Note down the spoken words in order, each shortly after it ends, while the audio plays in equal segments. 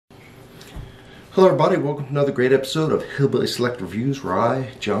Hello everybody, welcome to another great episode of Hillbilly Select Reviews, where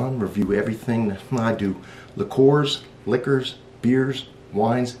I, John, review everything. I do liqueurs, liquors, beers,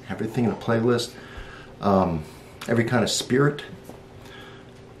 wines, everything in a playlist. Every kind of spirit.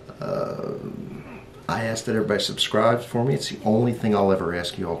 I ask that everybody subscribes for me. It's the only thing I'll ever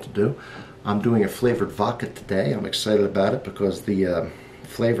ask you all to do. I'm doing a flavored vodka today. I'm excited about it because the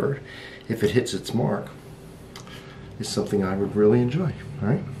flavor, if it hits its mark, is something I would really enjoy. All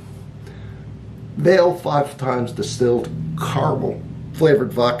right. Vale 5 times distilled caramel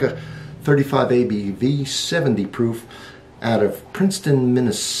flavored vodka, 35 ABV, 70 proof, out of Princeton,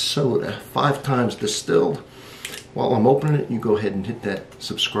 Minnesota. 5 times distilled. While I'm opening it, you go ahead and hit that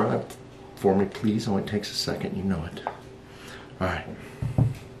subscribe for me, please. It only takes a second, you know it. Alright.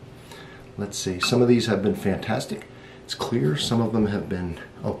 Let's see. Some of these have been fantastic. It's clear. Some of them have been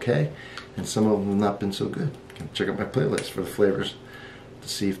okay, and some of them have not been so good. Check out my playlist for the flavors to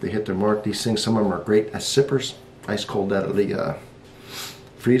see if they hit their mark. These things, some of them are great as sippers, ice cold out of the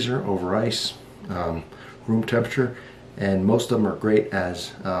freezer over ice, room temperature, and most of them are great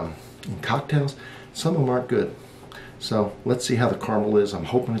as in cocktails. Some of them aren't good. So let's see how the caramel is. I'm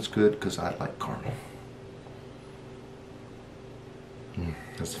hoping it's good because I like caramel.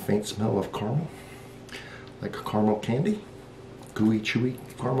 That's a faint smell of caramel, like a caramel candy, gooey, chewy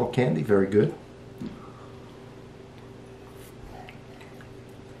caramel candy. Very good.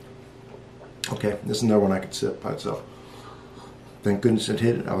 Okay, this is another one I could sip by itself. Thank goodness it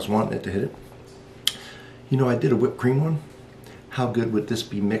hit it. I was wanting it to hit it. You know, I did a whipped cream one. How good would this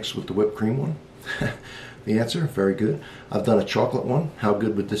be mixed with the whipped cream one? The answer, very good. I've done a chocolate one. How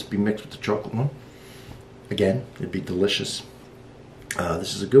good would this be mixed with the chocolate one? Again, it'd be delicious.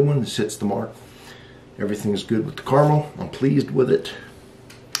 This is a good one. This hits the mark. Everything's good with the caramel. I'm pleased with it.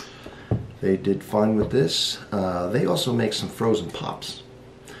 They did fine with this. They also make some frozen pops,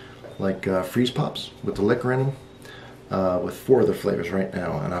 like freeze pops with the liquor in them, with 4 other flavors right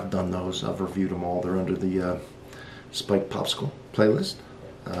now, and I've done those. I've reviewed them all. They're under the Spiked Popsicle playlist.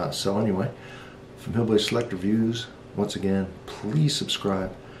 So anyway, from Hillbilly Select Reviews, once again, please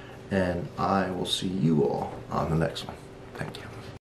subscribe, and I will see you all on the next one. Thank you.